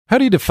How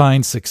do you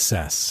define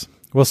success?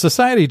 Well,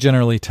 society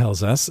generally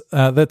tells us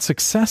that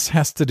success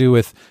has to do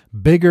with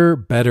bigger,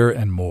 better,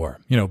 and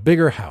more.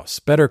 Bigger house,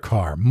 better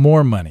car,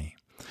 more money.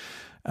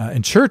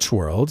 In church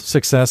world,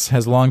 success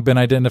has long been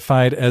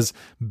identified as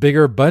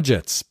bigger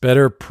budgets,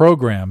 better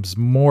programs,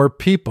 more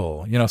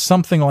people,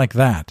 something like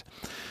that.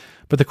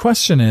 But the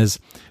question is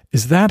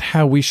that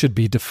how we should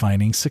be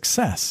defining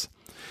success?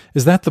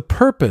 Is that the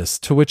purpose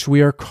to which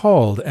we are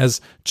called as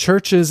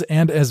churches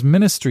and as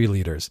ministry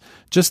leaders,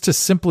 just to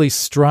simply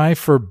strive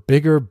for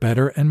bigger,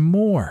 better, and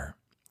more?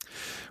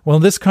 Well,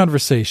 in this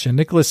conversation,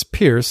 Nicholas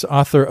Pearce,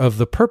 author of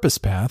The Purpose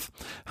Path,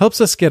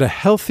 helps us get a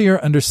healthier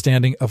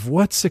understanding of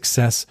what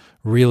success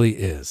really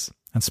is.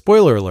 And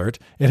spoiler alert,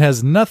 it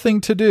has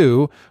nothing to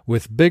do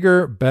with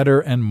bigger,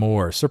 better, and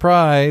more.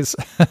 Surprise!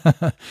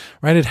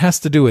 Right? It has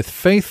to do with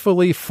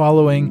faithfully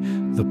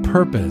following the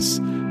purpose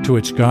to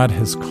which God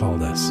has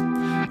called us.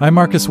 I'm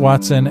Marcus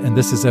Watson, and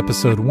this is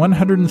episode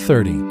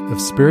 130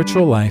 of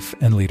Spiritual Life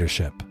and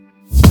Leadership.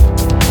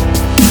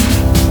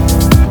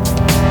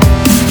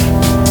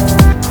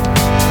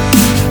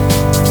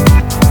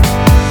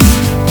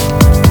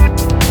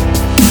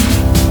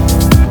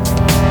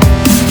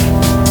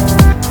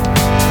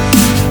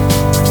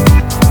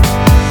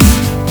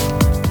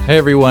 Hey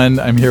everyone,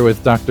 I'm here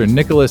with Dr.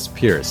 Nicholas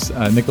Pearce.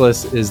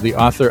 Nicholas is the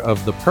author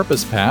of The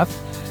Purpose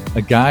Path,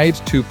 a guide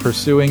to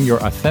pursuing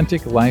your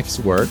authentic life's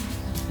work.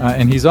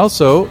 And he's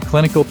also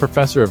clinical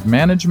professor of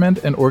management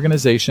and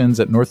organizations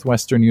at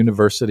Northwestern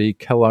University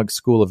Kellogg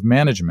School of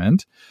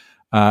Management,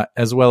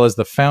 as well as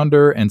the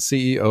founder and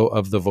CEO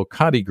of the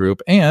Vocati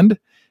Group. And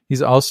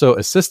he's also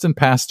assistant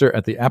pastor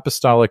at the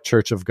Apostolic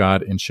Church of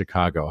God in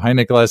Chicago. Hi,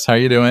 Nicholas. How are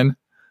you doing?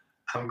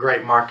 I'm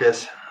great,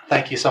 Marcus.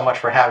 Thank you so much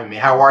for having me.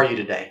 How are you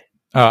today?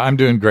 I'm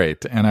doing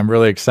great, and I'm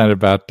really excited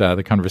about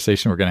the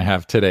conversation we're going to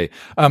have today.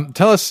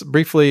 Tell us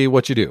briefly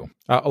what you do.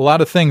 A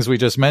lot of things we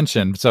just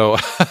mentioned, so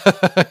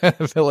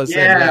fill us in.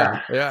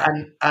 Yeah.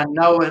 I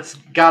know it's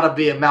got to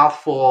be a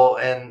mouthful,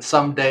 and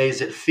some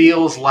days it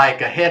feels like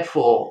a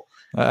headful.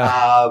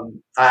 I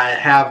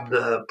have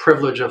the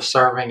privilege of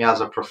serving as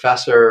a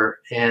professor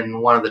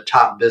in one of the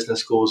top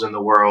business schools in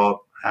the world.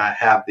 I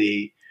have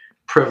the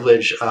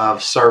privilege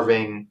of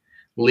serving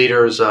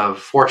leaders of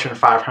Fortune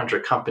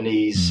 500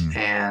 companies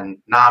and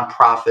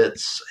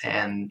nonprofits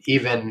and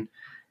even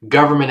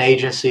government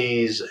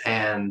agencies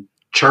and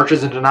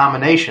churches and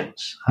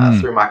denominations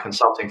through my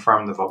consulting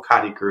firm, the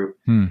Vocati Group,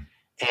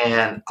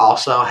 and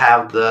also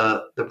have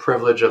the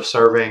privilege of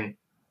serving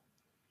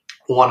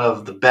one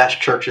of the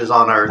best churches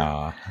on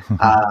earth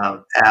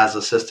as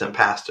assistant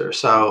pastor.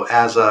 So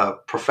as a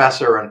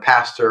professor and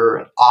pastor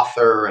and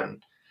author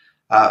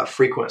and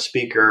frequent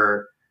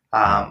speaker,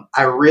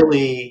 I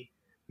really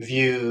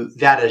view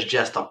that as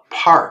just a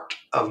part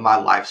of my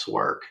life's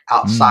work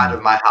outside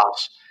of my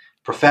house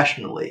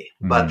professionally.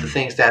 But the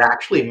things that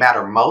actually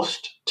matter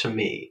most to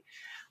me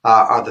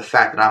are the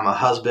fact that I'm a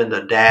husband,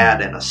 a dad,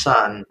 and a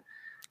son,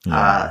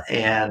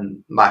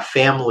 and my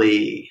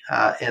family,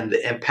 and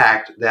the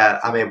impact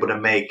that I'm able to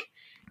make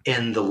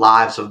in the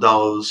lives of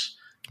those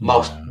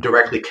most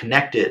directly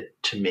connected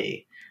to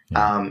me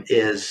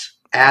is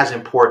as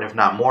important, if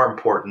not more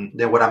important,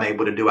 than what I'm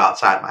able to do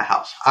outside my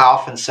house. I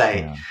often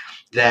say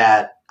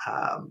that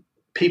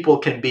people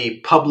can be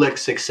public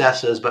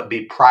successes but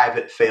be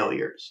private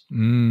failures.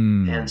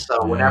 And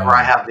so whenever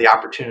I have the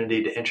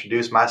opportunity to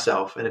introduce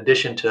myself, in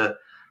addition to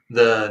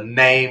the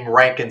name,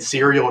 rank, and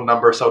serial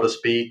number, so to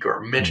speak,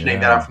 or mentioning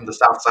that I'm from the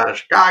south side of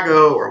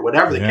Chicago or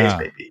whatever the case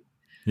may be,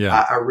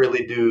 I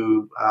really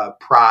do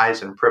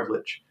prize and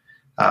privilege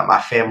my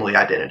family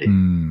identity.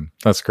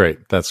 That's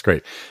great. That's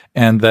great.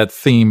 And that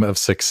theme of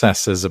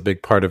success is a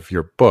big part of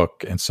your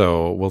book. And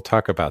so we'll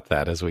talk about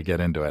that as we get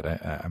into it.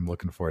 I'm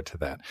looking forward to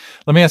that.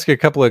 Let me ask you a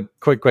couple of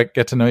quick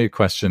get to know you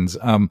questions.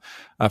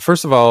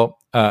 First of all,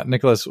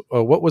 Nicholas,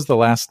 what was the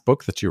last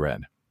book that you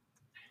read?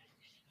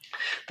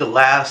 The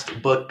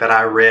last book that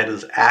I read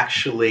is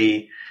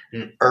actually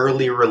an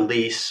early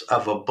release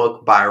of a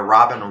book by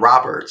Robin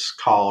Roberts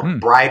called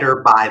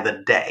Brighter by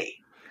the Day.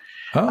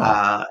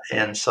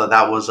 And so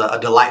that was a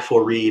delightful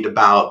read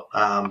about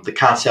the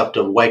concept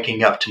of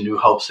waking up to new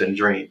hopes and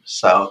dreams.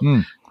 So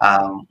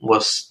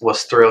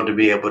was thrilled to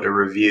be able to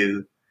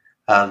review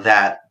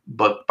that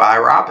book by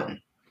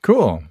Robin.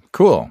 Cool.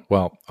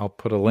 Well, I'll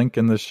put a link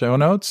in the show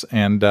notes.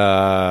 And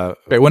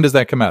when does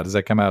that come out? Does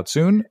that come out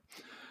soon?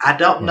 I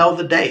don't know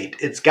the date.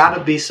 It's got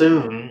to be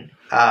soon.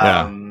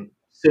 Soon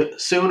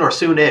or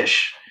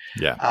soonish.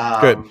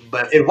 Good.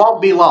 But it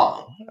won't be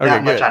long.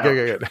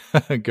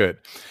 Good. Good.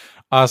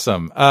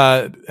 Awesome.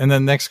 And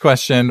then next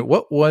question,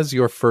 what was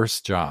your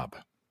first job?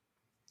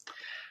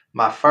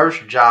 My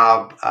first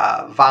job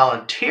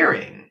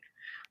volunteering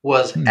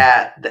was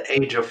at the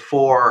age of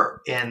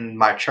 4 in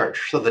my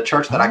church. So the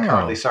church that I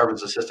currently serve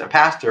as assistant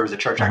pastor is the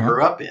church I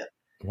grew up in.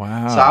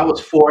 Wow. So I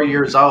was 4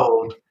 years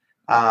old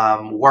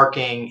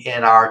working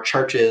in our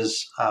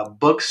church's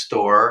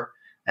bookstore.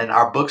 And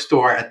our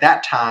bookstore at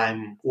that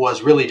time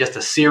was really just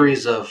a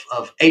series of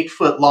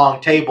 8-foot long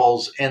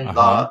tables in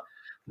the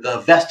the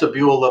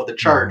vestibule of the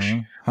church,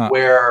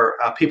 where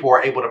people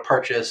were able to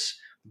purchase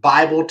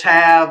Bible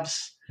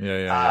tabs,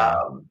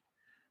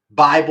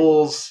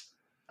 Bibles,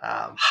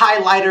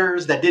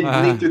 highlighters that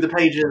didn't bleed through the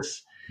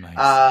pages,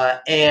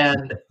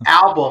 and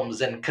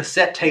albums and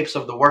cassette tapes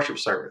of the worship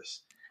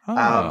service. So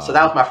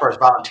that was my first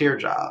volunteer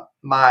job.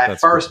 My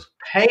first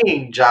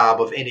paying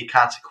job of any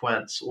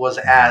consequence was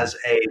as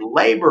a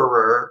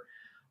laborer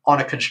on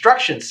a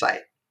construction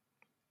site.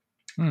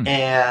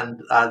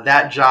 And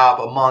that job,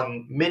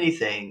 among many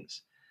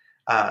things,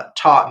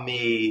 taught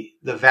me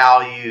the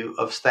value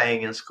of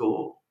staying in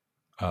school.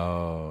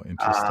 Oh,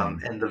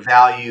 interesting. And the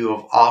value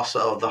of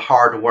also the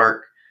hard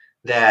work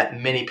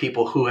that many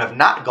people who have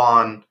not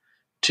gone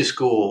to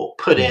school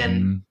put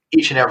in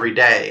each and every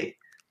day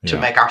to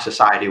make our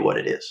society what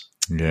it is.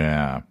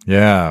 Yeah.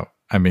 Yeah.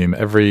 I mean,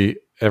 every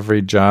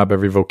job,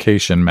 every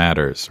vocation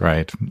matters,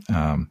 right?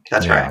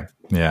 That's right.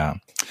 Yeah.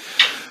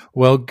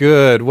 Well,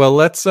 good. Well,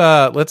 let's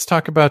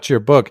talk about your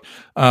book.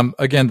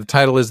 Again, the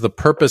title is The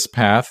Purpose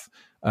Path,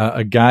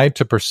 a guide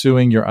to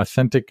pursuing your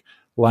authentic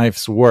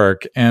life's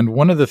work. And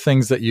one of the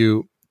things that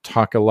you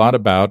talk a lot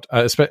about,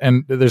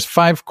 and there's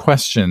 5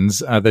 questions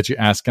that you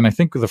ask. And I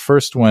think the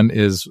first one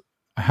is,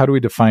 how do we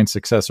define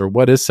success, or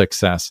what is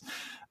success?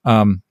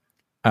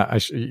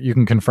 You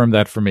can confirm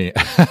that for me.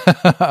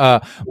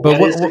 But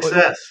what is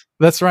success?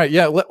 That's right.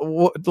 Yeah.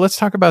 Let's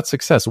talk about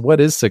success. What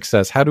is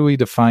success? How do we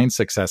define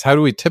success? How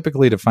do we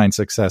typically define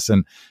success?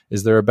 And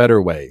is there a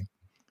better way?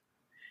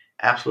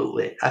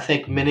 Absolutely. I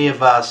think many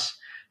of us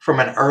from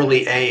an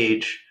early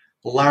age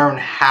learn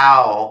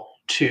how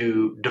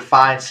to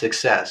define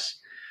success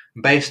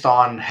based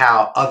on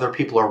how other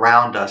people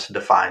around us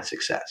define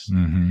success.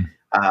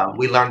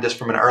 We learned this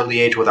from an early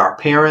age with our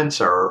parents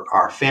or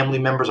our family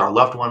members, our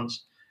loved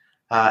ones.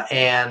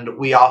 And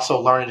we also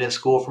learn it in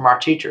school from our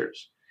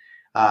teachers.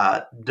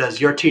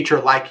 Does your teacher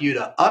like you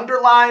to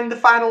underline the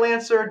final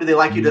answer? Do they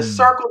like you to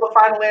circle the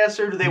final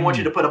answer? Do they want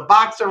you to put a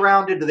box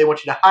around it? Do they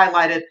want you to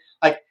highlight it?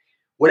 Like,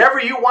 whatever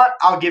you want,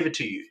 I'll give it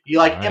to you. You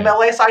like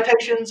MLA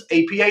citations,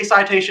 APA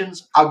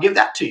citations, I'll give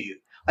that to you.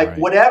 Like,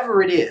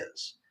 whatever it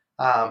is,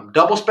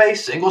 double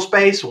space, single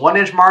space,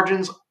 1-inch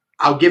margins,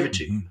 I'll give it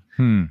to you.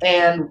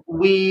 And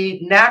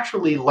we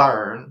naturally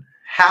learn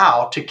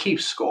how to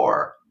keep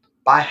score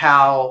by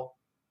how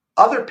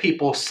other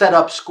people set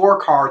up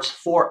scorecards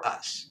for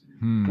us.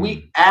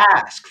 We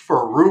ask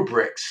for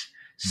rubrics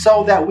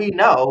so that we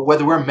know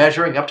whether we're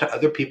measuring up to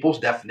other people's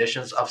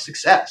definitions of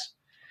success.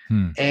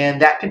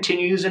 And that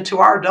continues into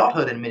our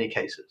adulthood in many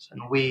cases.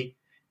 And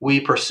we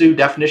pursue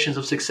definitions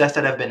of success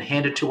that have been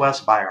handed to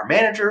us by our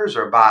managers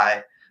or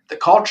by the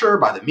culture,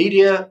 by the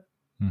media,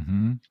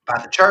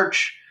 by the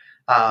church,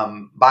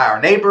 by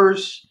our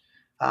neighbors.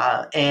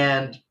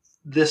 And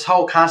this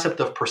whole concept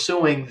of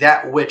pursuing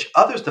that which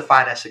others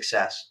define as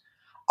success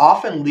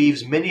often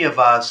leaves many of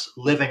us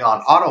living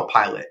on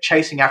autopilot,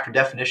 chasing after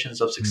definitions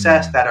of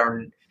success that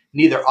are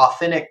neither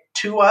authentic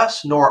to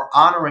us nor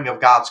honoring of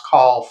God's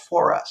call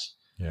for us.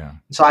 Yeah.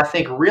 So I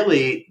think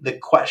really the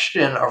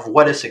question of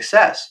what is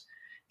success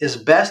is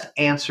best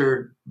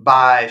answered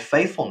by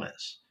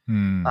faithfulness.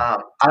 I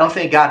don't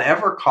think God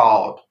ever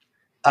called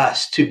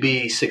us to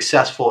be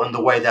successful in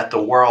the way that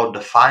the world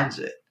defines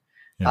it.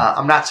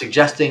 I'm not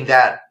suggesting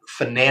that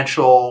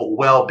financial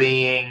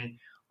well-being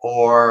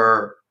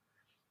or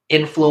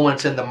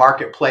influence in the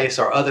marketplace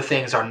or other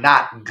things are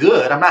not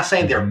good. I'm not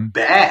saying they're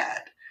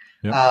bad,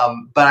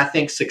 but I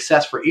think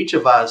success for each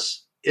of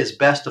us is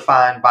best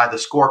defined by the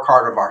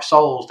scorecard of our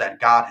souls that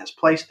God has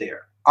placed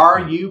there. Are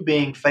you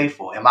being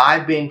faithful? Am I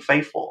being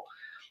faithful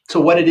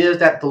to what it is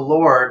that the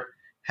Lord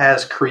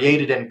has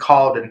created and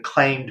called and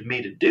claimed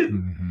me to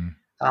do?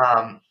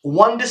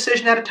 One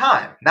decision at a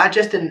time, not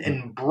just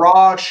in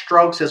broad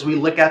strokes as we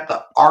look at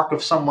the arc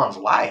of someone's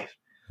life,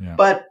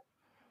 but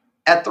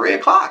at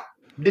 3:00.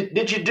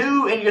 Did you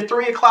do in your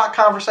 3:00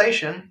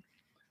 conversation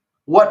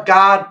what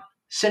God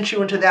sent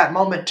you into that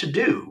moment to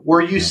do?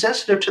 Were you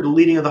sensitive to the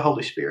leading of the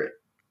Holy Spirit?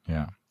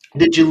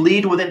 Did you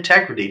lead with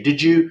integrity?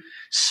 Did you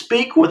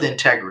speak with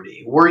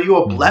integrity? Were you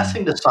a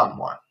blessing to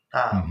someone?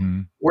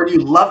 Were you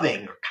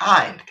loving or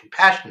kind,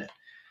 compassionate?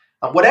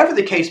 Whatever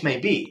the case may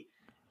be,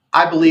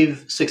 I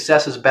believe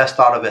success is best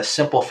thought of as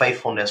simple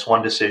faithfulness,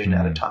 one decision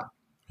at a time.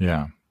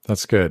 Yeah,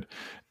 that's good.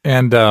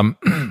 And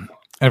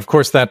of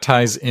course, that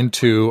ties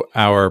into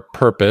our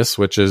purpose,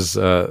 which is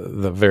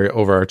the very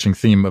overarching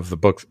theme of the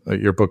book,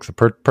 your book, The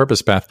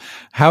Purpose Path.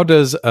 How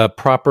does a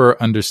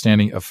proper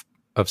understanding of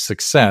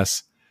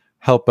success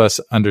help us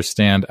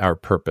understand our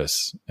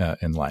purpose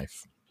in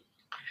life?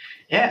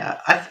 Yeah,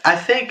 I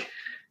think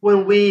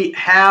when we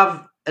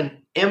have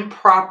an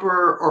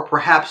improper or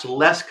perhaps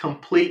less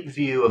complete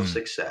view of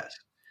success,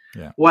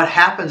 what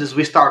happens is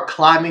we start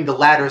climbing the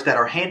ladders that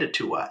are handed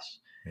to us,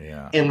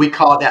 and we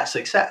call that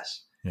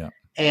success.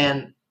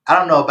 And I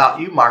don't know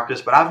about you,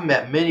 Marcus, but I've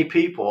met many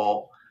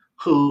people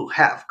who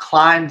have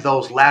climbed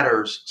those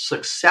ladders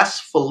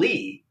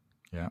successfully,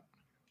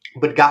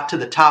 but got to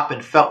the top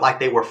and felt like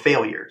they were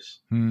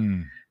failures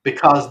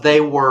because they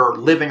were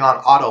living on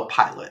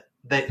autopilot.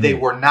 They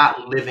were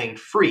not living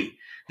free.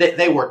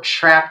 they were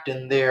trapped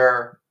in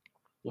their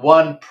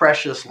one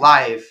precious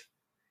life,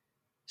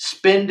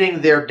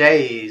 spending their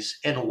days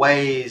in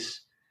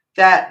ways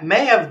that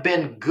may have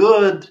been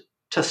good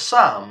to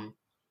some,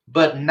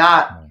 but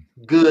not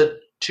good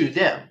to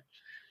them.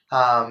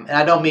 And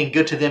I don't mean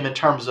good to them in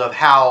terms of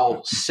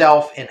how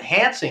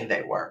self-enhancing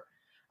they were.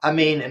 I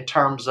mean in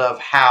terms of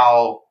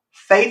how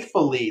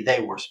faithfully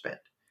they were spent.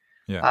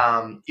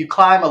 Yeah. You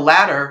climb a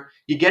ladder,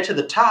 you get to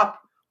the top.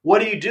 What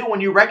do you do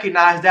when you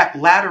recognize that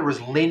ladder is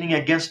leaning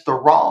against the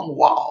wrong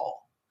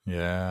wall?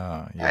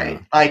 Yeah.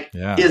 Right? Like,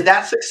 is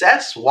that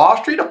success? Wall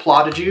Street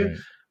applauded you. Right.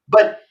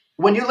 But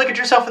when you look at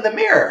yourself in the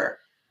mirror,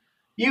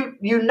 you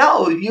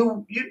know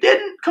you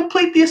didn't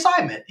complete the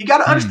assignment. You got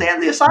to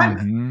understand the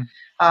assignment.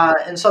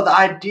 Mm-hmm. And so the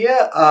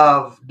idea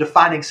of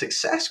defining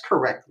success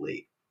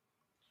correctly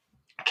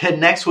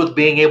connects with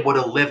being able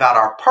to live out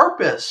our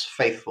purpose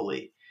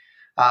faithfully,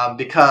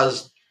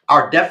 because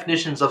our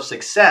definitions of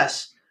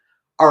success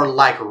are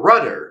like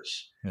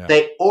rudders. Yeah.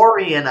 They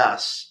orient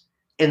us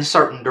in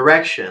certain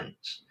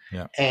directions.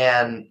 Yeah.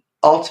 And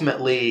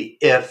ultimately,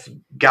 if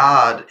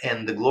God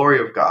and the glory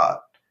of God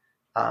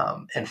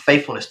and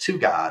faithfulness to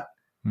God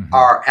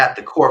are at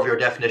the core of your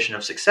definition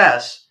of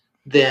success,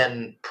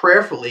 then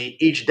prayerfully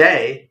each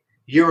day,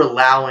 you're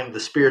allowing the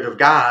Spirit of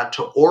God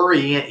to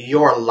orient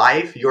your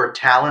life, your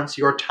talents,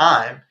 your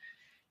time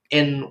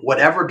in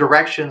whatever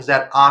directions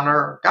that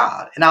honor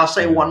God. And I'll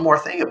say one more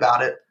thing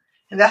about it,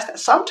 and that's that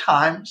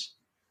sometimes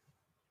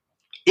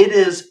it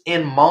is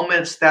in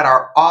moments that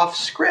are off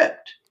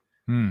script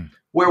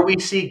where we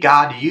see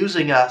God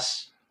using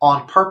us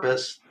on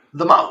purpose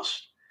the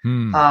most.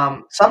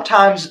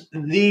 Sometimes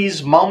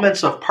these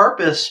moments of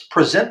purpose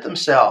present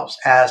themselves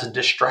as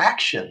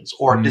distractions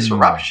or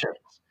disruptions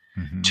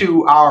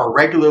to our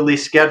regularly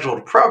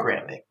scheduled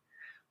programming.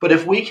 But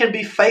if we can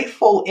be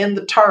faithful in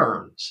the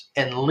turns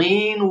and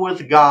lean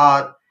with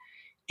God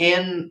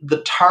in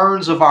the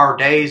turns of our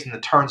days and the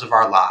turns of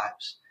our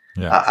lives,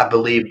 I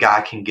believe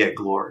God can get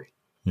glory.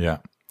 Yeah.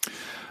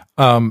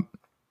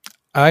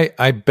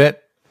 I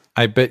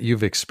bet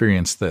you've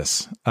experienced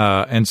this.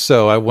 And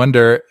so I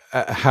wonder,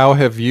 how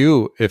have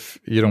you, if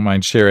you don't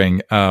mind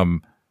sharing,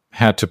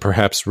 had to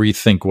perhaps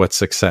rethink what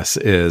success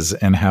is,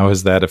 and how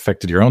has that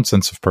affected your own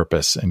sense of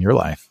purpose in your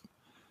life?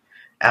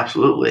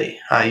 Absolutely.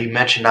 You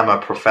mentioned I'm a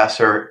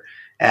professor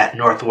at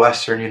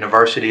Northwestern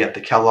University at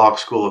the Kellogg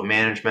School of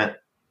Management,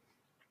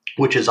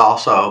 which is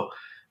also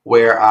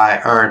where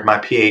I earned my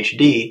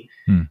PhD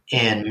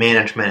in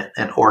management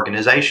and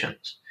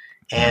organizations.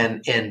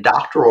 And in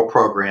doctoral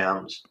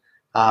programs,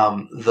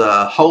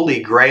 the holy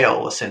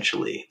grail,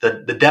 essentially,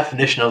 the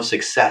definition of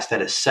success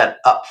that is set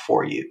up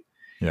for you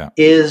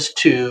is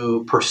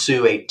to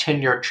pursue a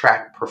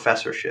tenure-track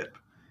professorship.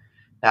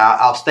 Now,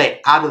 I'll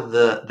stay out of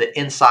the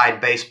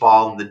inside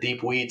baseball and the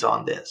deep weeds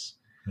on this,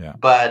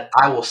 but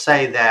I will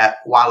say that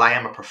while I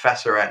am a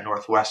professor at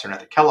Northwestern at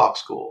the Kellogg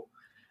School,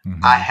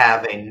 I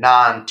have a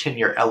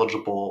non-tenure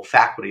eligible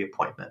faculty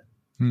appointment.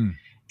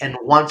 And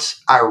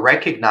once I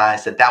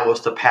recognized that that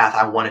was the path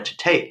I wanted to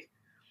take,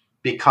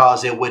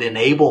 because it would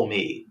enable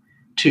me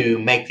to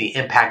make the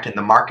impact in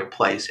the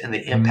marketplace and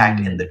the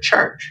impact in the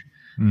church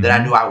that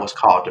I knew I was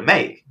called to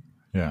make,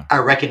 I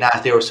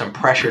recognized there was some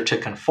pressure to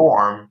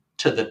conform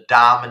to the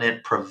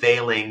dominant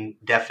prevailing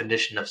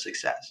definition of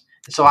success.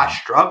 And so I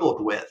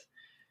struggled with,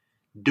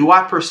 do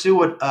I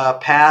pursue a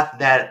path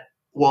that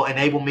will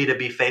enable me to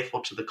be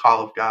faithful to the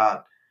call of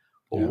God?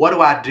 What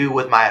do I do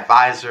with my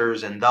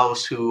advisors and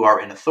those who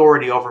are in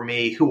authority over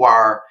me, who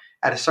are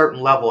at a certain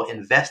level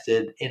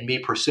invested in me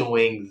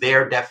pursuing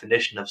their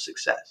definition of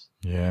success?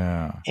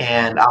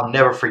 And I'll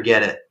never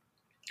forget it.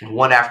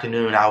 One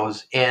afternoon, I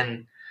was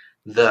in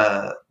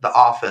the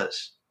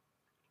office,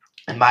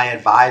 and my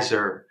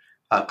advisor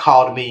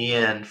called me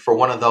in for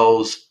one of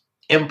those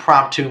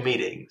impromptu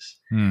meetings.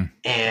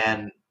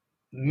 And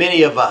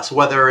many of us,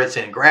 whether it's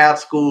in grad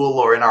school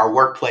or in our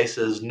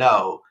workplaces,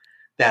 know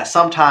that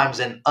sometimes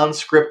an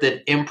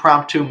unscripted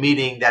impromptu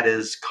meeting that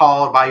is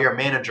called by your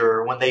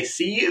manager, when they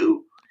see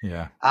you,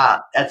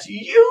 that's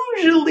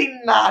usually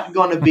not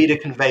going to be to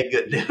convey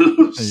good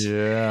news.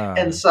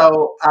 And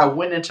so I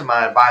went into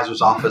my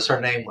advisor's office. Her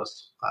name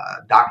was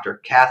Dr.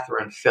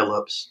 Catherine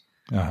Phillips.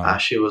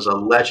 She was a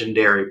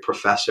legendary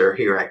professor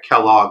here at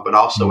Kellogg, but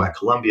also at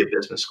Columbia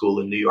Business School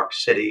in New York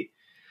City.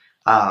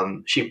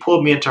 She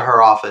pulled me into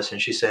her office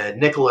and she said,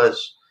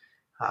 "Nicholas,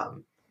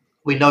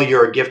 we know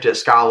you're a gifted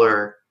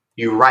scholar.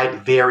 You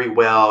write very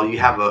well. You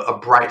have a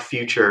bright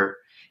future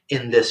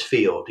in this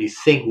field. You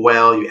think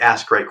well. You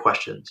ask great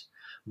questions.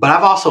 But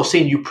I've also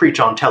seen you preach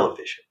on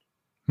television.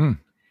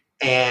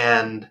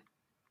 And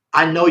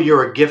I know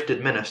you're a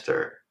gifted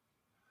minister.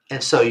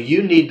 And so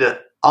you need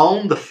to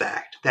own the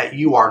fact that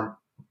you're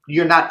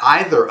not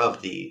either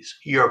of these.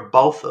 You're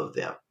both of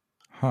them.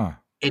 And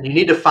you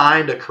need to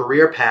find a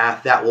career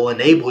path that will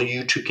enable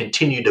you to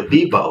continue to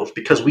be both,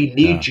 because we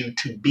need you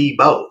to be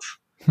both."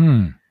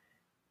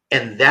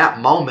 And that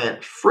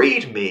moment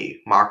freed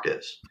me,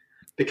 Marcus,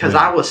 because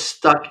I was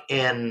stuck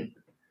in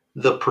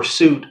the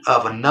pursuit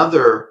of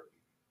another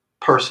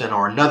person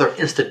or another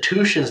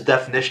institution's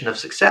definition of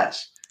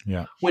success.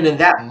 Yeah. When in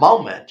that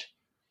moment,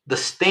 the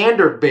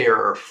standard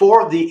bearer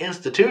for the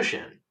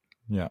institution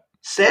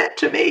said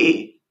to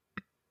me,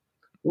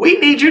 we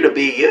need you to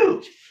be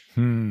you.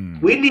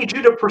 We need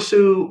you to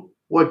pursue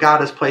what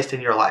God has placed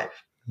in your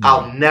life.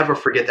 I'll never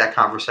forget that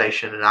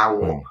conversation, and I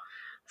will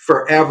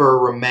forever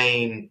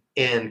remain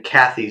in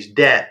Kathy's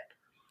debt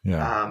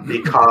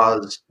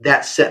because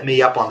that set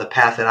me up on the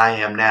path that I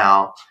am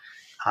now,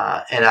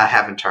 and I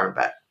haven't turned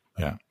back.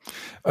 Yeah.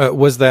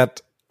 Was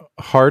that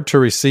hard to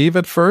receive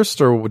at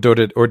first, or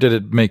did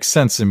it make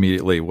sense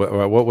immediately?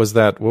 What was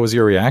that? What was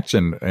your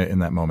reaction in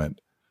that moment?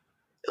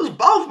 It was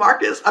both,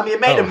 Marcus. I mean, it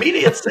made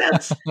immediate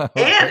sense,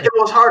 and it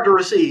was hard to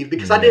receive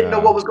because I didn't know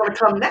what was going to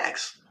come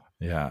next.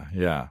 Yeah,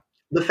 yeah.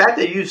 The fact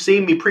that you've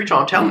seen me preach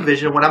on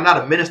television when I'm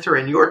not a minister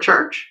in your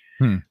church,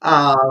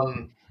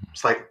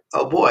 it's like,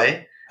 oh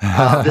boy,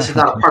 this is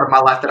not a part of my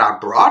life that I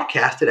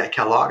broadcasted at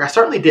Kellogg. I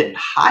certainly didn't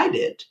hide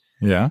it.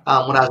 Yeah.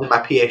 When I was in my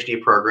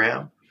PhD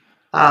program,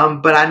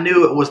 but I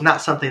knew it was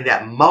not something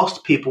that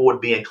most people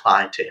would be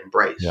inclined to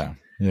embrace. Yeah,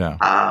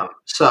 yeah.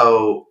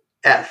 So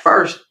at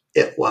first,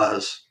 it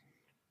was,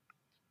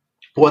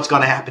 what's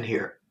going to happen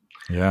here?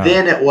 Yeah.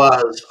 Then it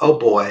was, oh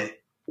boy,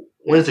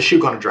 when's the shoe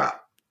going to drop?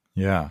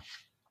 Yeah.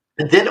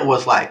 And then it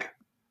was like,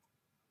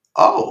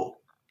 oh,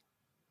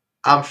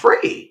 I'm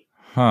free.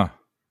 Huh.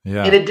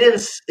 Yeah. And it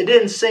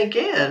didn't sink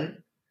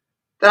in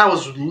that I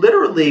was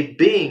literally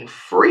being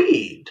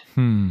freed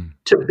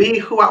to be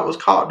who I was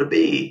called to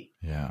be.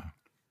 Yeah.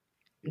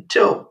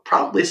 Until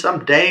probably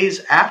some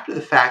days after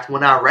the fact,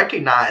 when I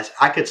recognized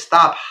I could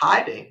stop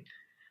hiding.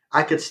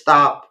 I could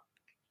stop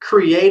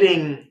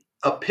creating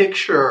a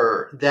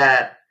picture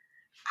that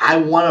I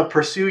want to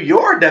pursue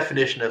your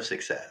definition of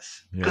success.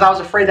 Because I was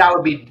afraid I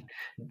would be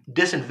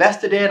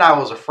disinvested in. I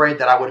was afraid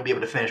that I wouldn't be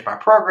able to finish my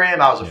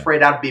program. I was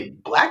afraid I'd be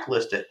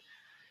blacklisted,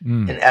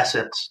 in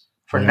essence,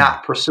 for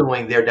not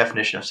pursuing their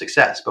definition of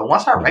success. But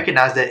once I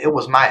recognized that it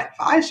was my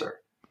advisor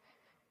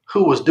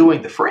who was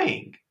doing the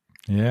freeing,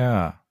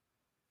 that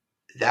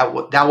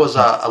was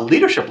a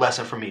leadership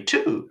lesson for me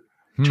too,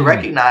 to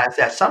recognize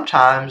that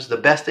sometimes the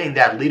best thing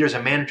that leaders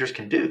and managers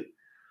can do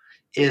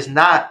is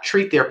not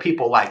treat their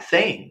people like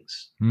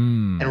things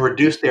and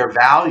reduce their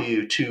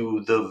value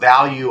to the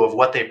value of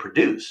what they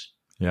produce,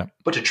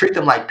 but to treat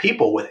them like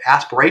people with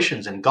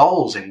aspirations and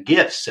goals and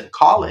gifts and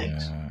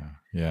callings,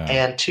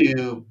 and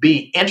to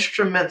be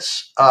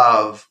instruments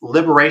of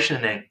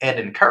liberation and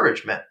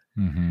encouragement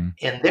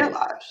in their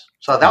lives.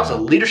 So that was a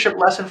leadership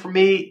lesson for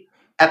me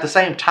at the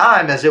same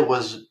time as it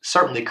was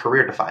certainly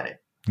career defining.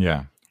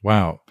 Yeah.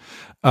 Wow.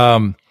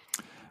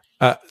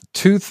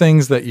 Two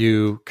things that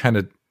you kind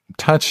of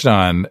touched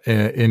on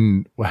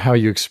in how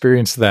you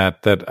experienced that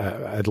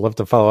I'd love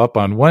to follow up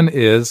on. One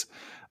is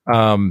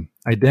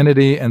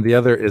identity, and the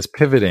other is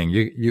pivoting.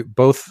 You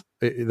both,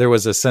 there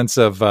was a sense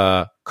of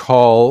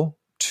call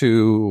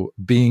to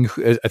being,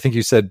 I think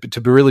you said,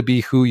 to really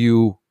be who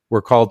you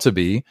were called to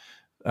be,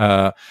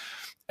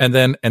 and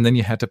then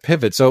you had to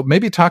pivot. So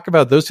maybe talk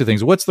about those two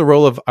things. What's the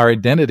role of our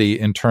identity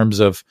in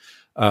terms of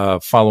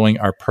following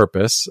our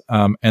purpose,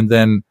 and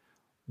then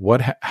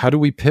how do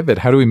we pivot?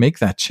 How do we make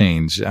that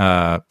change?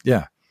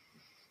 Absolutely.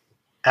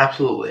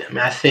 I mean,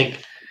 I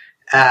think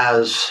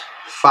as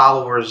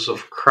followers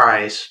of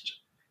Christ,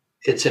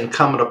 it's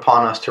incumbent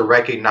upon us to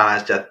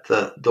recognize that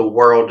the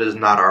world is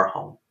not our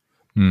home.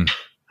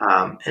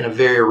 In a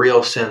very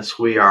real sense,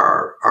 we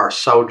are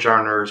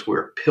sojourners,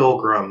 we're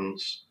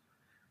pilgrims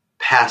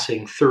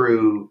passing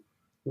through.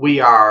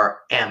 We are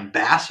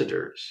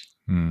ambassadors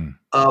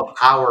of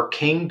our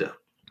kingdom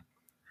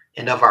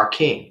and of our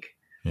King.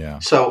 Yeah.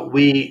 So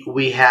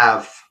we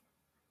have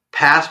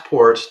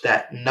passports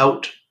that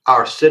note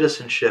our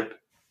citizenship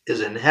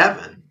is in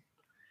heaven,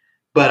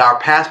 but our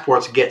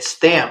passports get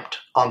stamped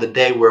on the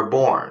day we're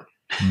born,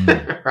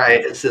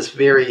 right? It's this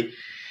very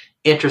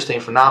interesting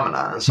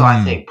phenomenon. And so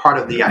I think part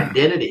of the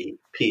identity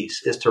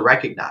piece is to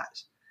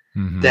recognize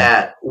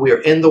that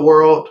we're in the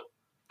world,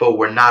 but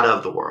we're not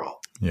of the world.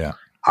 Yeah.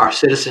 Our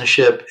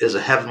citizenship is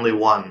a heavenly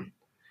one.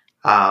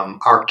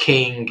 Our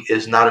king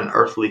is not an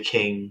earthly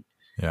king.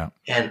 Yeah.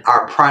 And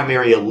our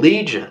primary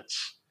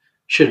allegiance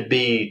should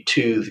be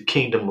to the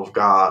kingdom of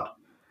God,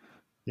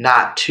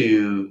 not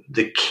to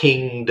the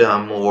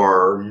kingdom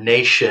or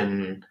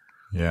nation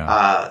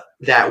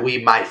that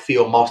we might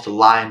feel most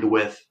aligned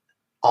with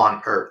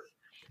on earth.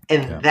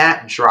 And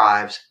that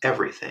drives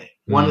everything.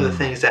 One of the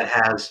things that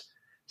has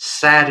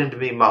saddened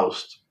me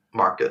most,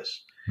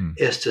 Marcus,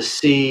 is to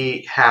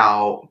see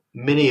how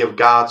many of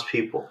God's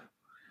people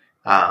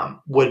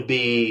would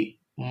be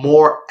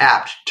more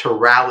apt to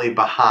rally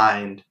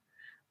behind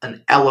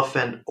an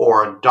elephant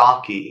or a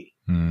donkey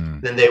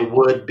than they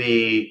would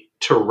be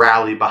to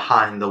rally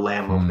behind the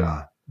Lamb of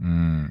God.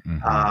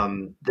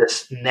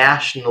 This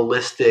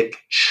nationalistic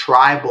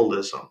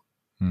tribalism,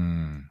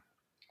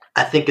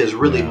 I think, is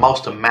really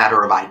most a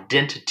matter of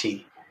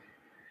identity.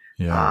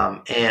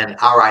 And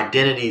our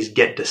identities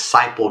get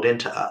discipled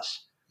into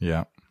us.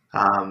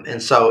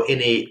 And so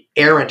any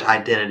errant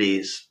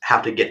identities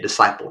have to get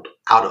discipled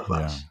out of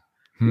us.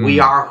 We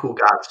are who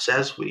God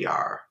says we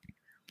are.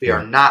 We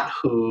are not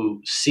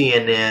who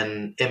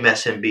CNN,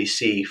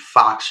 MSNBC,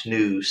 Fox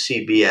News,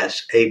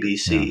 CBS,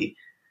 ABC,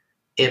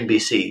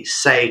 NBC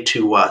say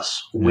to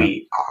us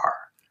we are.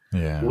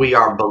 Yeah. We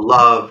are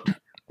beloved.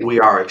 We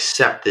are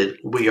accepted.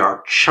 We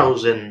are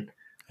chosen.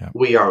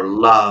 We are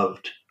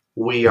loved.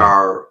 We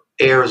are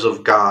heirs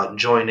of God,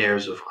 joint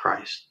heirs of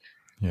Christ.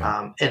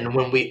 And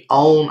when we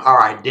own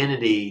our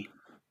identity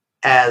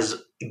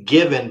as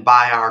given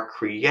by our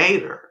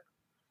Creator,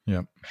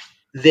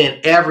 then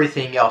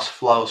everything else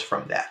flows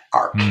from that.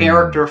 Our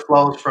character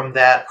flows from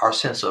that. Our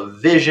sense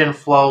of vision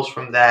flows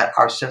from that.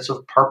 Our sense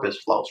of purpose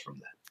flows from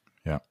that.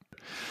 Yeah.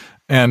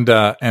 And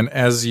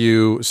as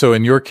so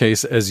in your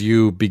case, as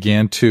you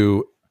began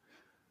to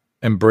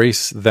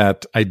embrace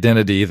that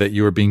identity that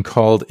you were being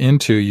called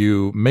into,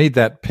 you made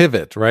that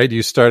pivot, right?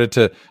 You started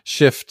to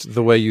shift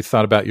the way you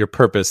thought about your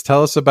purpose.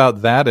 Tell us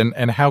about that,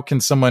 and how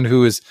can someone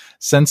who is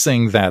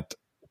sensing that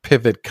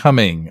pivot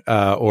coming,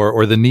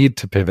 or the need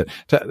to pivot,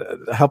 to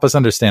help us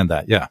understand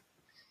that? Yeah.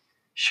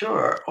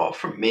 Sure. Well,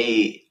 for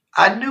me,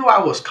 I knew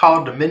I was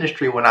called to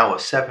ministry when I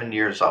was 7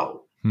 years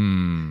old.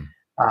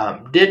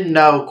 Didn't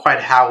know quite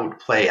how it would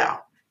play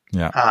out.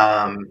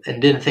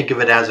 And didn't think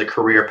of it as a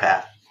career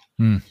path.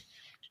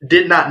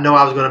 Did not know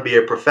I was going to be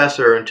a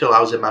professor until I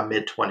was in my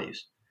mid-20s.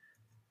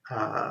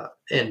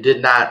 And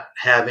did not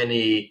have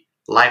any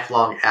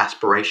lifelong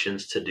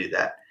aspirations to do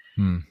that.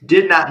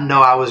 Did not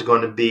know I was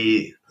going to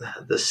be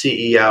the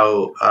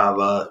CEO of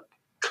a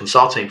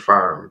consulting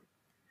firm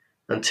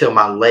until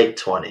my late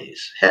 20s.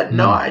 Had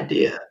no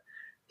idea.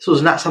 This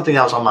was not something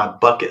that was on my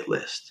bucket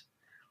list.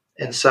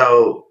 And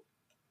so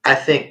I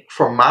think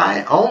for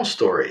my own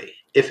story,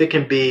 if it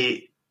can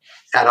be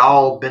at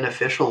all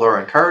beneficial or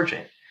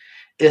encouraging,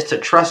 is to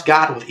trust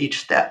God with each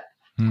step.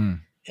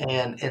 And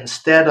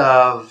instead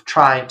of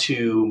trying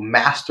to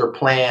master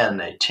plan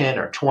a 10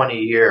 or 20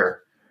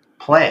 year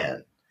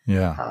plan,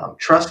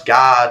 trust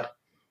God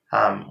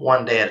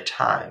one day at a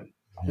time.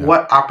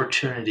 What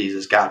opportunities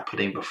is God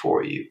putting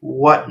before you?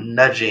 What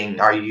nudging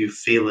are you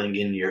feeling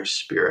in your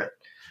spirit?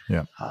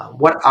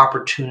 What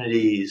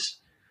opportunities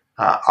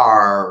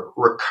are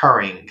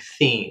recurring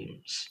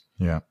themes?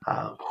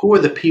 Who are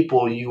the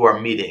people you are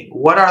meeting?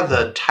 What are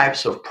the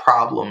types of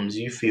problems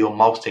you feel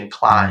most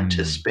inclined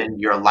to spend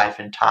your life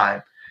and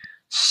time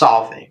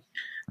solving?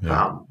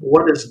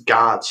 What is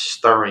God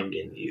stirring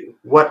in you?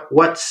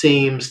 What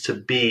seems to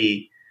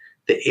be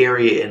the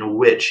area in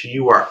which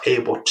you are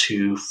able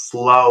to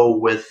flow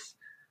with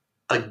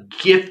a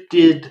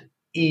gifted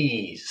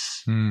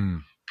ease?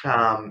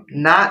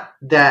 Not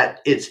that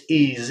it's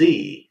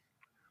easy,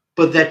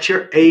 but that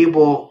you're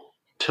able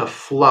to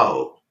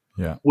flow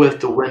with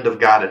the wind of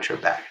God at your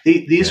back.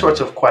 These sorts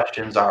of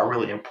questions are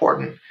really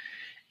important.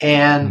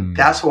 And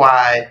that's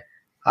why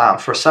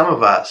for some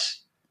of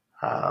us,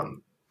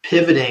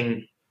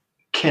 pivoting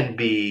can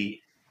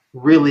be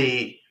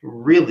really,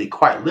 really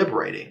quite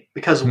liberating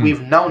because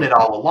we've known it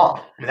all along.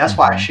 I mean, that's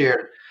why I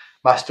shared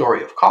my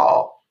story of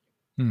call.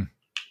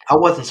 I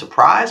wasn't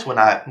surprised when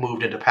I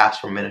moved into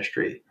pastoral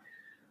ministry.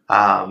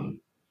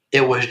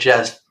 It was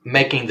just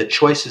making the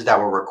choices that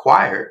were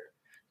required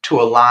to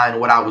align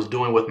what I was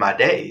doing with my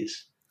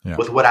days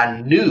with what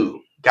I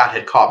knew God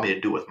had called me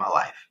to do with my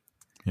life.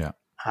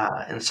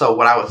 And so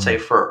what I would say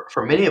for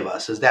many of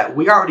us is that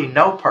we already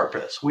know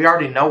purpose. We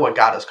already know what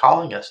God is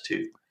calling us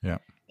to.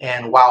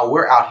 And while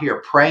we're out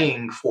here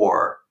praying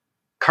for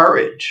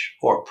courage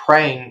or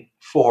praying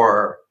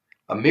for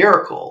a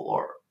miracle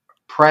or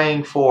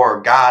praying for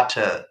God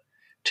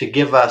to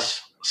give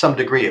us some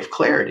degree of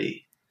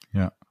clarity,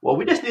 what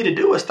we just need to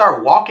do is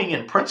start walking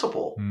in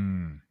principle,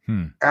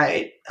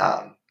 right?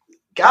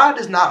 God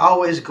is not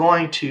always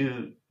going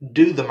to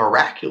do the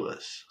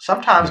miraculous.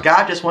 Sometimes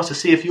God just wants to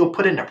see if you'll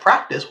put into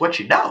practice what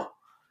you know.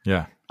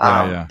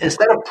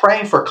 Instead of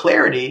praying for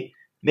clarity,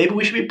 maybe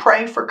we should be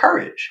praying for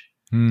courage.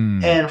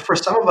 And for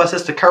some of us,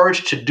 it's the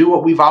courage to do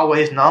what we've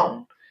always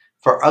known.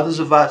 For others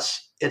of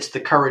us, it's the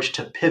courage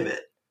to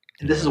pivot.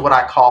 And this is what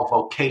I call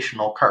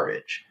vocational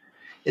courage.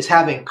 It's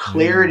having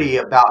clarity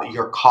about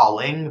your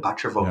calling,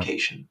 about your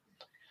vocation,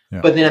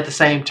 but then at the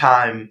same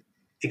time,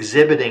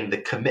 exhibiting the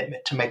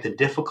commitment to make the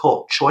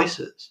difficult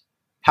choices,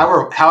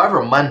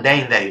 however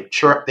mundane they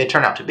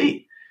turn out to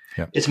be.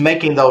 It's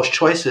making those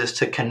choices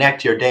to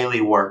connect your daily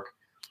work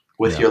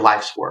with your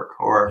life's work,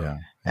 or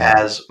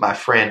as my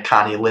friend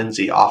Connie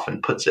Lindsay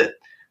often puts it,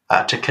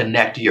 to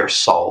connect your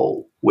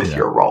soul with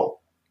your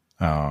role.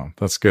 Oh,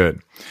 that's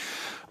good.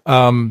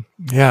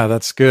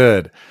 That's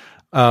good.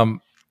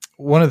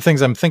 One of the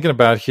things I'm thinking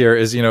about here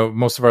is,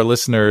 most of our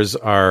listeners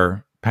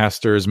are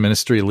pastors,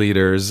 ministry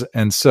leaders.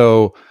 And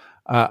so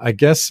I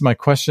guess my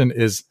question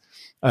is,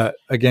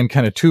 again,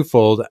 kind of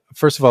twofold.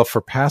 First of all,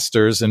 for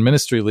pastors and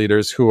ministry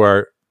leaders who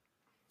are,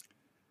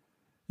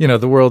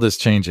 the world is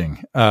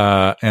changing,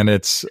 and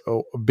it's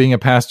being a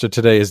pastor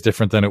today is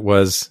different than it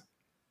was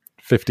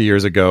 50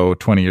 years ago,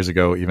 20 years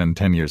ago, even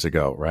 10 years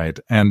ago. Right.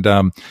 And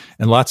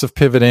lots of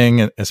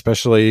pivoting,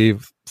 especially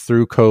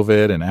through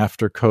COVID and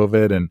after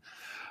COVID.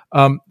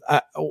 And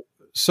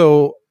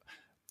so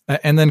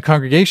And then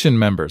congregation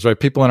members, right?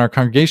 People in our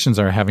congregations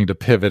are having to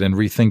pivot and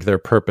rethink their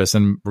purpose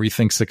and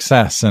rethink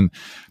success and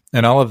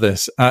all of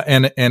this.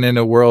 And in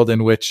a world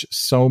in which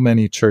so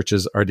many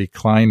churches are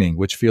declining,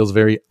 which feels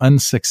very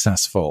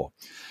unsuccessful,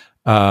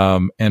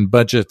 and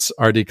budgets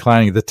are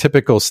declining, the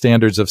typical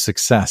standards of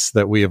success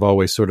that we have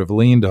always sort of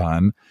leaned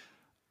on,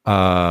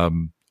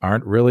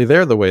 aren't really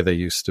there the way they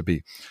used to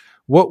be.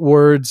 What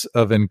words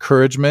of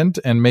encouragement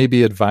and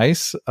maybe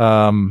advice,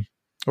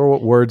 or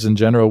what words in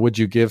general would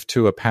you give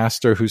to a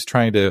pastor who's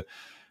trying to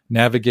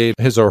navigate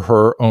his or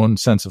her own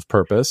sense of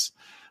purpose?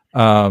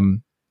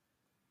 And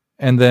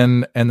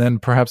then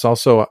perhaps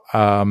also,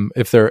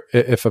 if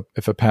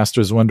a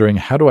pastor is wondering,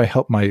 how do I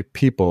help my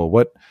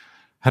people?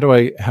 How do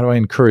I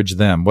encourage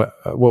them?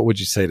 What would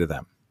you say to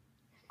them?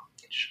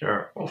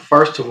 Sure. Well,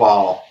 first of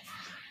all,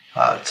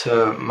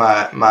 to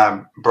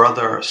my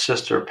brother or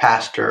sister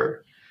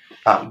pastor,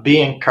 be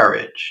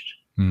encouraged.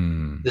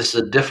 This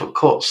is a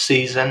difficult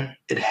season.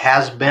 It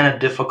has been a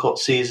difficult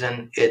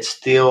season. It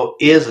still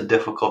is a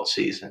difficult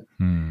season.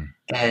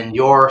 And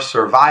your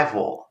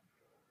survival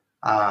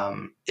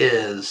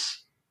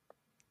is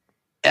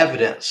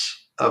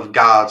evidence of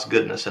God's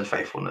goodness and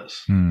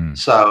faithfulness.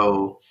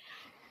 So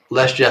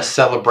let's just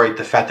celebrate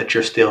the fact that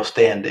you're still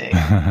standing.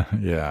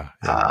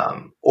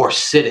 Or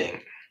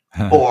sitting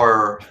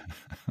or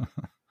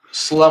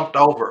slumped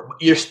over.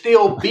 You're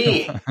still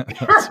being. Right?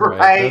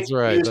 That's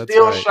right. You're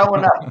still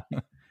showing up.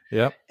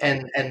 Yep.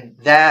 And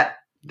that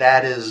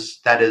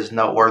is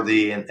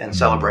noteworthy and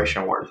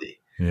celebration worthy.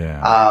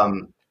 Yeah.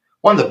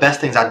 One of the best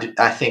things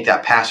I think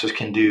that pastors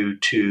can do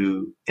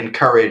to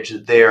encourage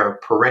their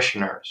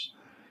parishioners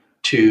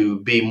to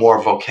be more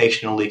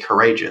vocationally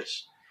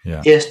courageous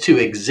is to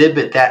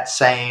exhibit that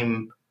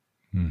same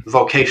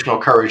vocational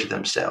courage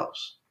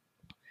themselves.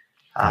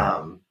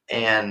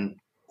 And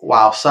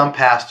while some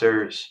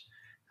pastors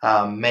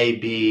may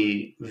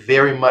be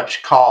very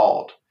much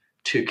called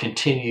to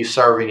continue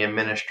serving in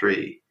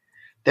ministry,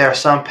 there are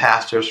some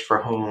pastors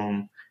for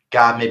whom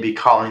God may be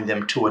calling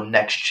them to a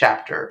next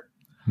chapter.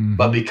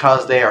 But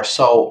because they are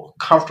so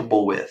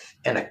comfortable with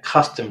and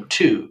accustomed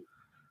to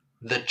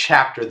the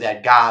chapter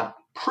that God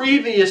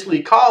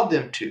previously called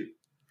them to,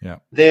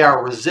 they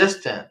are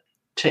resistant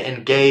to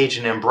engage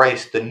and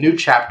embrace the new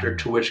chapter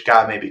to which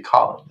God may be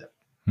calling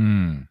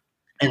them.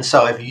 And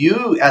so if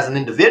you as an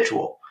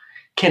individual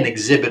can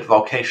exhibit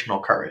vocational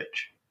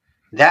courage,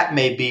 that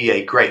may be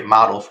a great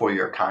model for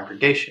your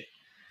congregation.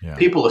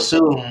 People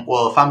assume,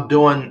 well, if I'm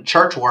doing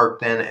church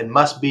work, then it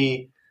must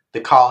be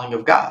the calling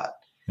of God.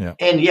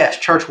 And yes,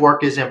 church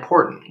work is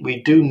important.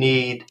 We do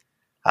need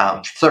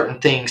certain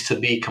things to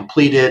be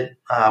completed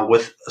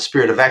with a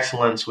spirit of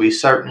excellence. We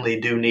certainly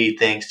do need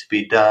things to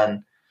be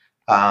done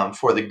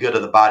for the good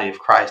of the body of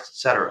Christ,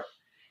 etc.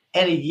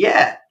 And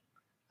yet,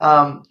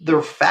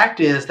 the fact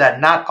is that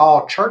not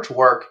all church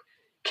work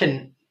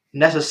can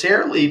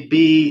necessarily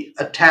be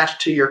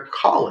attached to your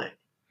calling.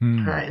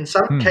 Right? In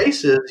some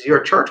cases, your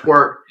church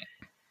work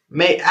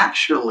may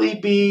actually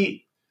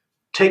be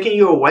taking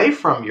you away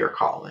from your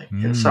calling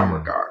in some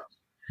regard.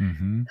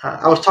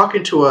 I was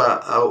talking to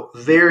a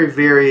very,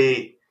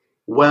 very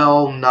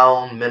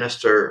well-known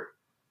minister,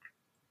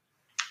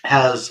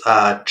 has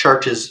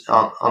churches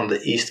on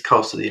the East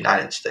Coast of the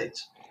United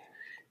States.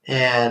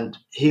 And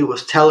he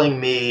was telling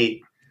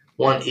me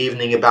one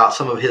evening about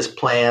some of his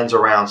plans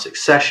around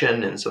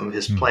succession and some of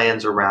his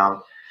plans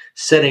around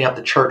setting up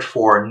the church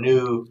for a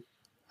new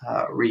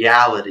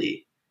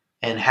reality,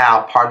 and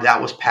how part of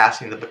that was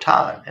passing the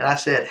baton. And I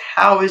said,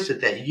 how is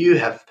it that you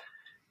have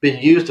been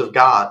used of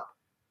God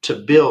to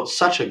build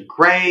such a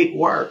great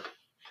work,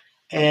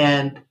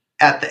 and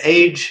at the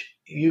age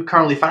you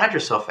currently find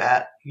yourself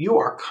at, you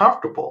are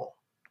comfortable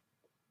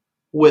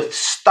with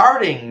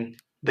starting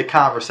the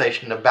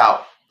conversation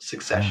about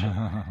succession?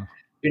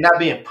 You're not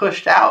being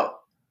pushed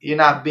out. You're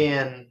not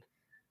being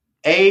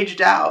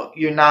aged out.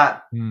 You're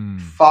not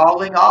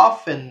falling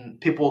off and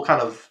people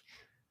kind of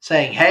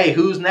saying, hey,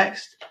 who's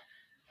next?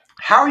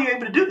 How are you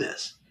able to do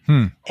this?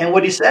 And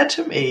what he said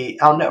to me,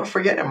 I'll never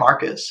forget it,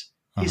 Marcus.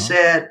 He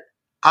said,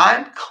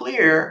 I'm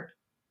clear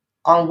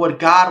on what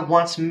God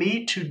wants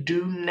me to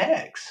do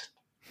next.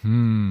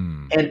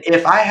 And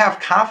if I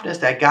have confidence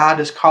that God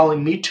is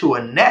calling me to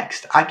a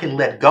next, I can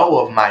let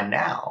go of my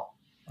now.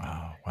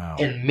 Wow.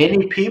 And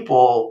many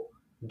people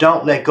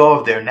don't let go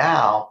of their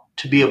now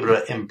to be able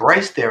to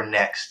embrace their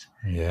next.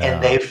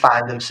 And they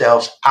find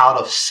themselves out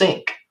of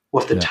sync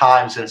with the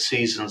times and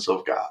seasons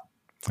of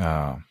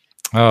God.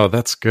 Oh,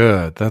 that's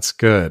good. That's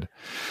good.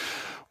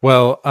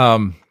 Well,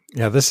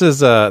 this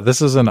is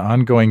an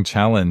ongoing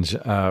challenge,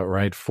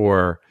 right?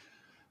 For,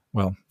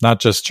 well, not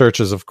just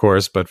churches, of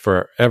course, but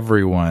for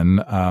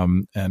everyone.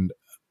 And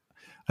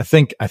I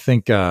think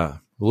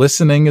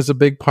listening is a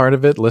big part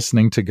of it.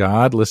 Listening to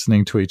God,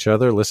 listening to each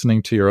other,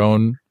 listening to your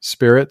own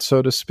spirit,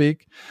 so to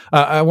speak.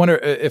 I wonder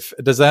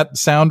does that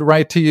sound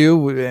right to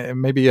you?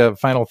 Maybe a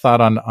final thought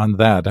on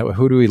that.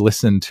 Who do we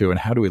listen to, and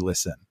how do we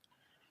listen?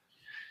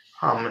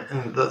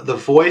 And the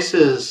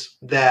voices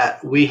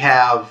that we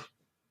have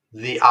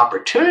the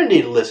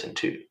opportunity to listen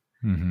to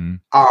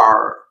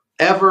are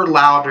ever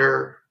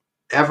louder,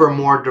 ever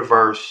more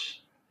diverse.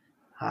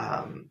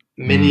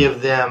 Many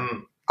of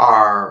them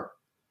are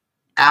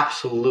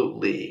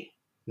absolutely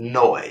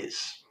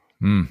noise.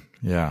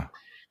 Yeah.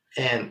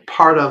 And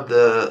part of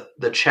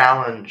the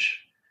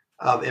challenge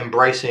of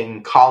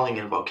embracing calling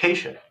and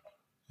vocation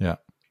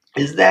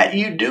is that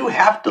you do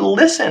have to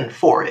listen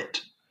for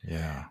it.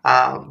 Yeah.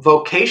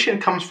 Vocation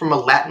comes from a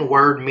Latin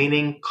word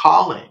meaning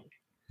calling.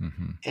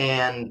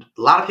 And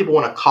a lot of people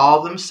want to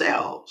call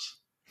themselves.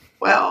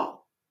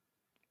 Well,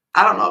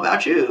 I don't know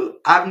about you.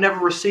 I've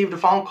never received a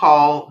phone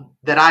call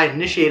that I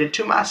initiated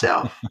to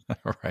myself.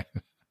 Right.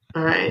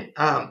 All right.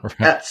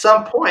 At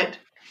some point,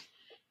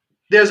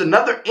 there's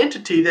another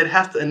entity that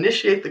has to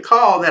initiate the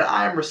call that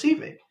I am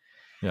receiving.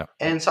 Yeah.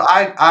 And so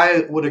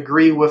I would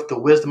agree with the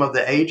wisdom of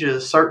the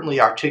ages, certainly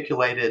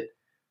articulated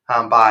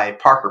by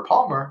Parker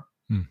Palmer,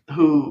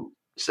 who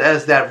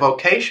says that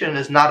vocation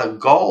is not a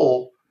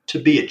goal to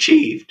be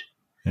achieved.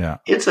 Yeah.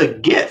 It's a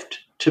gift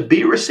to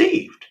be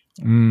received,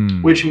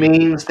 which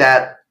means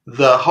that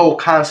the whole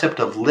concept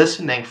of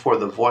listening for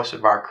the voice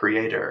of our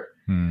Creator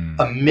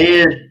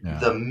amid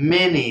the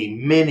many,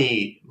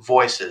 many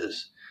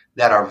voices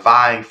that are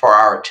vying for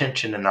our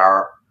attention and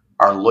our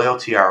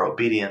loyalty, our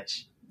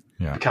obedience,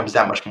 becomes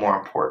that much more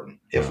important.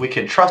 If we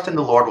can trust in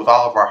the Lord with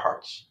all of our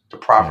hearts, the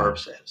proverb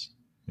says,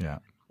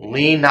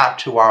 lean not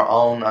to our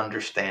own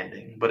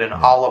understanding, but in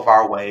all of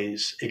our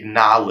ways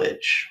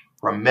acknowledge,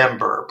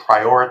 remember,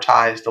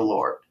 prioritize the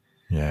Lord,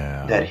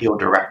 that He'll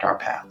direct our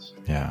paths.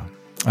 Yeah.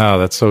 Oh,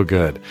 that's so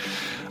good.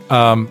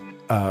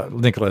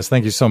 Nicholas,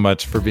 thank you so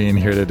much for being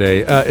here today.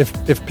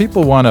 If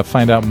people want to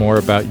find out more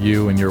about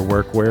you and your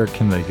work, where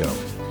can they go?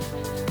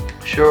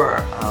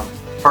 Sure.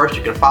 First,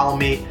 you can follow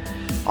me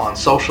on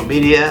social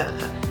media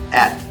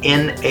at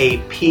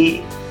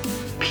NAPPHD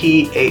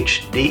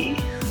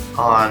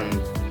on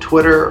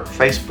Twitter,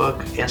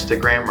 Facebook,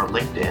 Instagram, or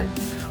LinkedIn.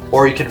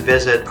 Or you can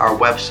visit our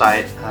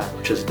website,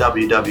 which is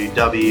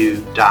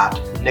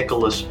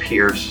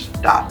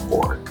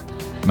www.nicholaspierce.org.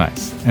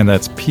 Nice. And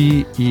that's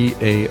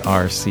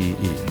Pearce,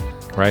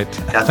 right?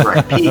 That's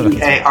right.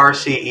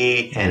 Pearce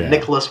and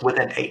Nicholas with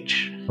an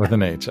H. With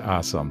an H.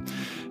 Awesome.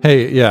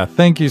 Hey,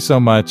 thank you so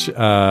much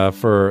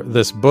for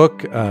this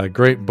book,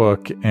 great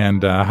book,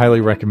 and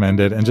highly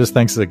recommended. And just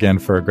thanks again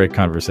for a great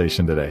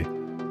conversation today.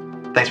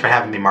 Thanks for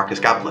having me, Marcus.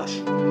 God bless.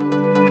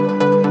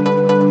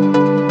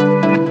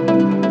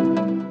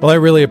 Well, I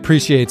really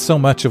appreciate so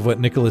much of what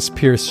Nicholas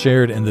Pierce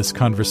shared in this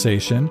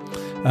conversation.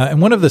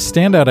 And one of the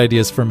standout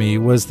ideas for me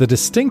was the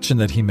distinction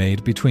that he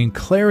made between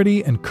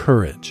clarity and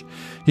courage.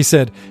 He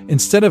said,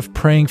 instead of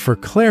praying for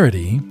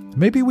clarity,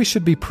 maybe we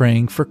should be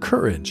praying for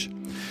courage.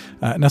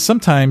 Now,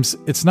 sometimes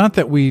it's not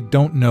that we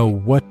don't know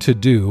what to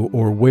do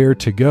or where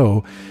to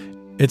go.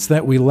 It's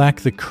that we lack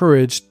the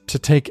courage to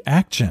take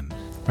action,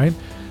 right?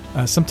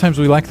 Sometimes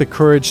we lack the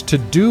courage to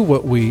do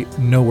what we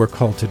know we're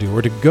called to do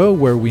or to go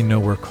where we know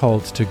we're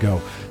called to go.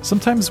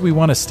 Sometimes we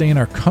want to stay in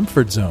our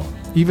comfort zone,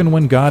 even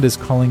when God is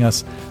calling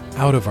us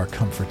out of our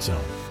comfort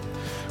zone.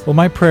 Well,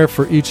 my prayer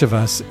for each of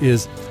us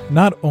is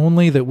not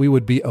only that we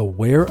would be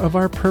aware of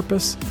our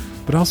purpose,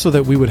 but also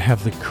that we would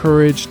have the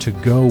courage to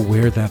go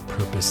where that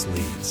purpose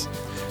leads.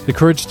 The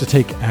courage to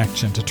take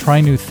action, to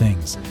try new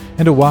things,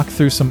 and to walk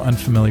through some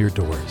unfamiliar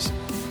doors.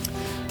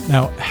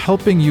 Now,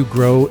 helping you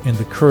grow in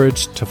the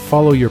courage to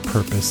follow your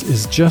purpose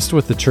is just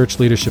what the Church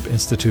Leadership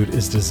Institute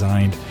is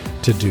designed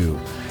to do.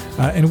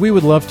 And we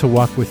would love to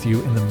walk with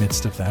you in the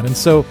midst of that. And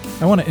so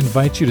I want to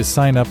invite you to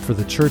sign up for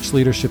the Church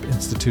Leadership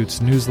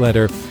Institute's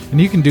newsletter. And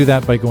you can do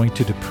that by going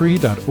to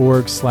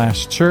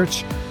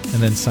dupree.org/church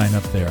and then sign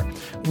up there.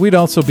 We'd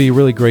also be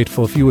really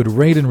grateful if you would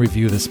rate and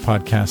review this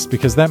podcast,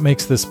 because that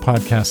makes this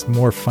podcast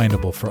more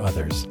findable for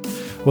others.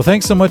 Well,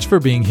 thanks so much for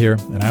being here,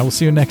 and I will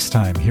see you next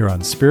time here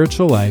on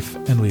Spiritual Life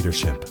and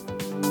Leadership.